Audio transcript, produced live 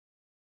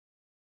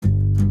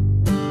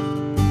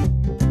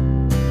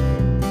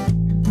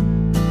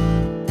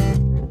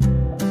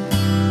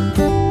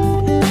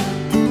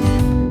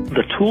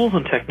The tools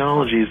and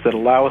technologies that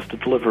allow us to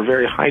deliver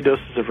very high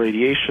doses of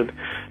radiation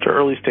to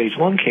early-stage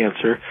lung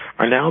cancer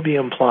are now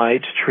being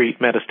applied to treat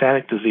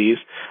metastatic disease,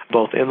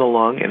 both in the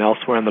lung and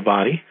elsewhere in the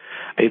body.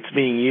 It's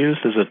being used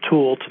as a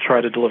tool to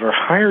try to deliver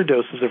higher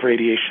doses of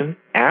radiation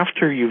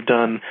after you've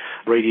done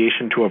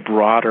radiation to a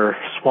broader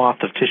swath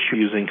of tissue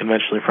using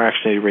conventionally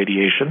fractionated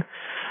radiation.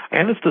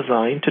 And it's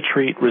designed to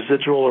treat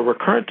residual or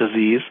recurrent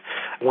disease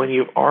when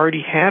you've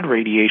already had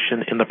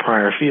radiation in the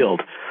prior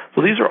field.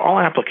 So these are all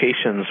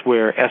applications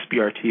where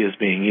SBRT is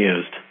being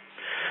used.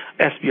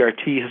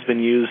 SBRT has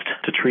been used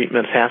to treat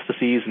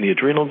metastases in the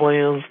adrenal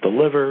glands, the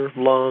liver,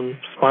 lung,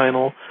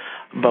 spinal,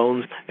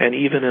 bones, and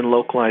even in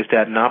localized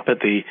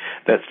adenopathy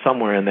that's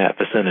somewhere in that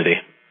vicinity.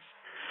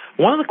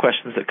 One of the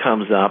questions that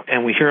comes up,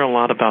 and we hear a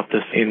lot about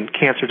this in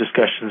cancer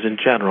discussions in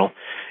general,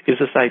 is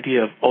this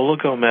idea of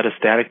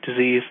oligometastatic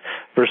disease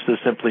versus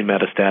simply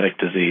metastatic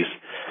disease.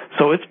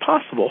 So it's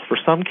possible for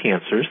some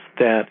cancers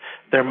that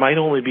there might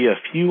only be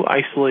a few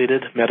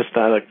isolated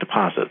metastatic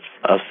deposits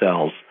of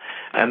cells,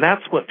 and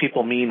that's what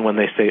people mean when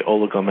they say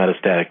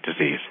oligometastatic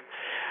disease.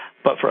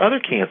 But for other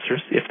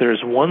cancers, if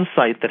there's one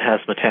site that has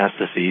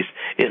metastases,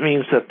 it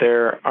means that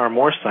there are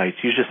more sites.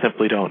 You just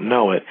simply don't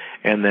know it,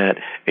 and that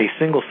a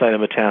single site of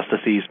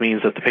metastases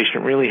means that the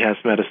patient really has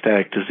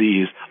metastatic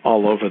disease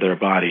all over their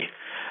body.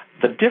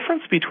 The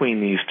difference between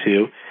these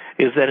two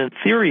is that in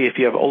theory, if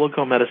you have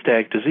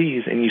oligometastatic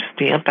disease and you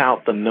stamp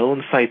out the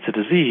known sites of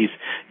disease,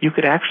 you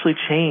could actually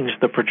change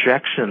the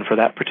projection for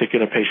that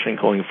particular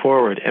patient going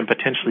forward and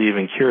potentially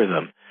even cure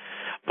them.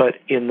 But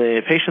in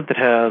the patient that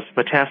has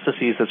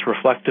metastases that's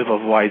reflective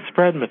of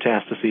widespread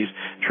metastases,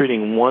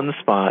 treating one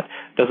spot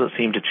doesn't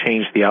seem to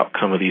change the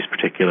outcome of these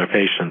particular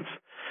patients.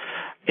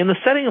 In the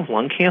setting of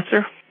lung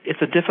cancer,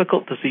 it's a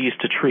difficult disease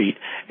to treat,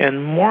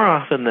 and more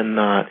often than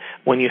not,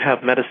 when you have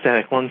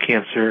metastatic lung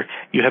cancer,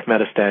 you have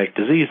metastatic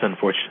disease,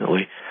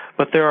 unfortunately.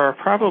 But there are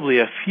probably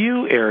a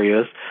few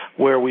areas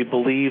where we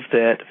believe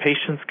that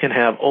patients can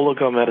have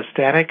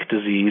oligometastatic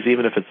disease,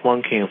 even if it's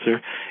lung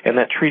cancer, and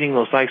that treating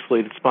those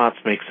isolated spots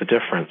makes a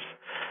difference.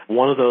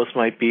 One of those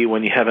might be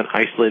when you have an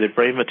isolated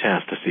brain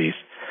metastases.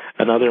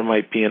 Another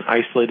might be an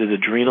isolated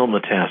adrenal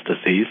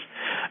metastases.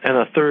 And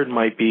a third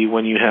might be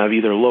when you have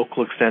either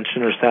local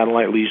extension or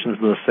satellite lesions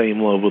in the same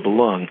lobe of the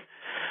lung.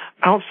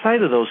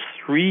 Outside of those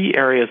three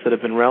areas that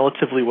have been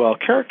relatively well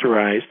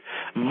characterized,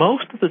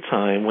 most of the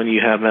time when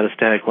you have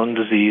metastatic lung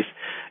disease,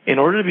 in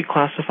order to be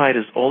classified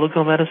as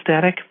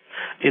oligometastatic,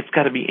 it's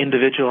got to be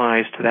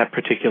individualized to that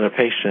particular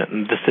patient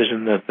and the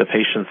decision that the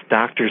patient's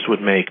doctors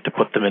would make to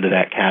put them into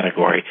that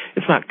category.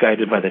 It's not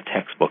guided by the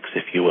textbooks,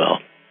 if you will.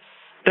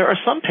 There are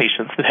some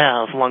patients that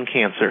have lung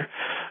cancer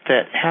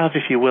that have,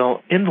 if you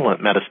will,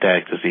 indolent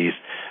metastatic disease.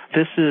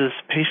 This is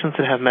patients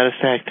that have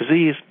metastatic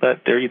disease,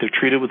 but they're either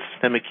treated with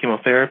systemic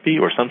chemotherapy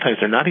or sometimes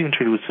they're not even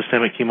treated with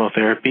systemic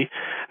chemotherapy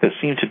that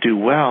seem to do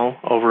well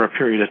over a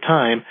period of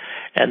time.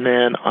 And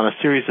then on a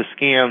series of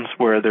scans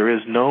where there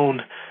is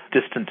known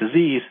distant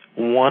disease,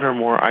 one or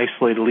more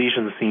isolated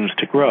lesions seems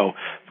to grow.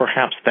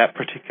 Perhaps that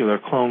particular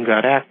clone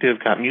got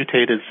active, got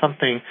mutated,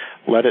 something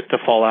led it to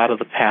fall out of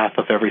the path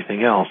of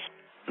everything else.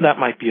 That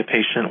might be a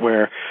patient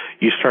where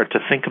you start to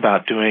think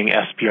about doing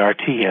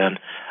SBRT in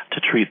to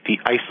treat the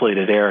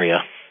isolated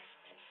area.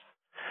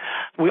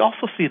 We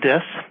also see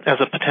this as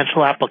a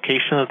potential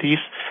application of these,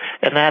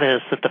 and that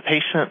is that the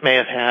patient may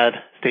have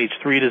had stage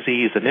 3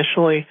 disease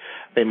initially.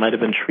 They might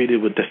have been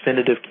treated with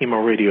definitive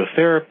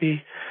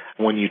chemoradiotherapy.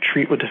 When you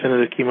treat with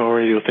definitive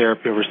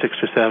chemoradiotherapy over 6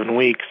 or 7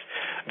 weeks,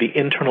 the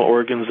internal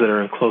organs that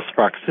are in close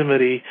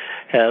proximity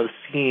have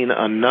seen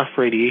enough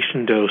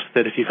radiation dose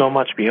that if you go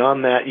much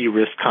beyond that, you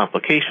risk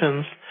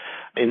complications.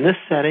 In this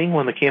setting,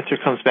 when the cancer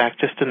comes back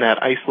just in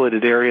that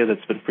isolated area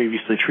that's been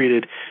previously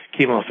treated,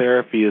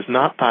 chemotherapy is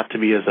not thought to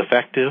be as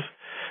effective.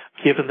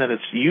 Given that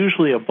it's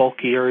usually a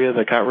bulky area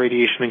that got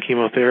radiation and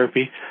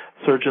chemotherapy,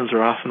 surgeons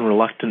are often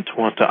reluctant to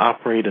want to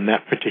operate in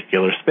that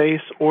particular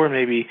space, or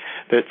maybe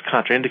that's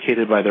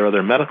contraindicated by their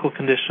other medical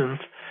conditions.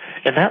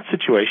 In that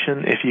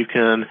situation, if you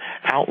can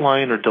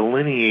outline or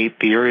delineate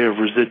the area of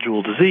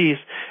residual disease,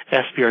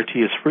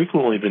 SBRT has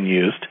frequently been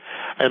used,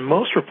 and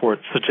most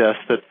reports suggest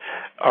that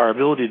our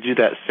ability to do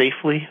that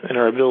safely and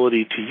our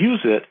ability to use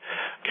it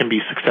can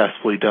be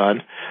successfully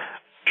done.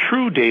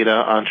 True data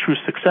on true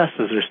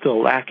successes are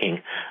still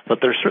lacking, but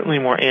there's certainly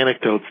more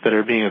anecdotes that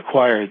are being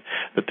acquired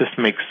that this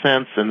makes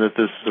sense and that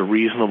this is a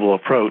reasonable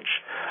approach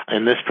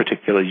in this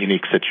particular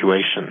unique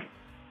situation.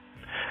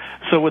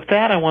 So with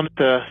that, I wanted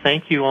to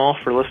thank you all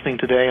for listening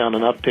today on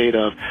an update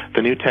of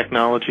the new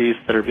technologies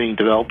that are being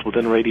developed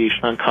within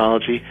radiation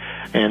oncology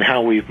and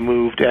how we've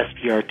moved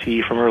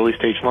SBRT from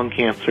early-stage lung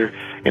cancer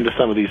into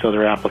some of these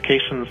other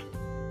applications.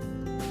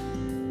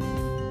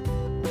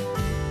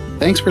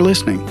 Thanks for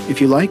listening. If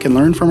you like and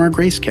learn from our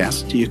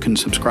GRACEcast, you can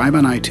subscribe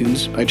on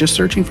iTunes by just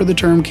searching for the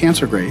term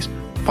Cancer Grace,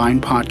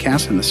 find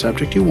podcasts in the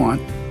subject you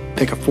want,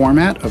 pick a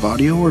format of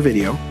audio or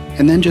video,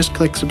 and then just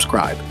click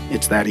subscribe.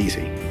 It's that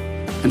easy.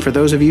 And for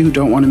those of you who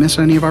don't want to miss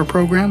any of our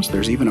programs,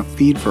 there's even a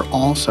feed for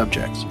all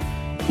subjects.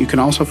 You can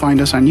also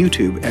find us on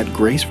YouTube at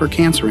Grace for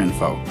Cancer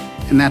Info,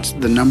 and that's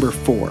the number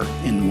 4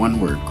 in one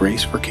word,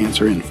 Grace for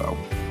Cancer Info.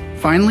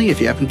 Finally, if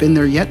you haven't been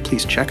there yet,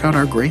 please check out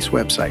our Grace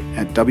website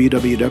at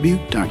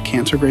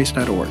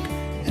www.cancergrace.org.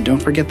 And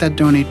don't forget that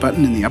donate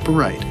button in the upper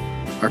right.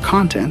 Our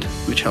content,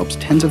 which helps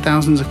tens of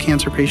thousands of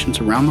cancer patients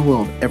around the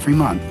world every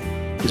month,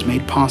 is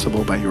made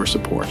possible by your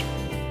support.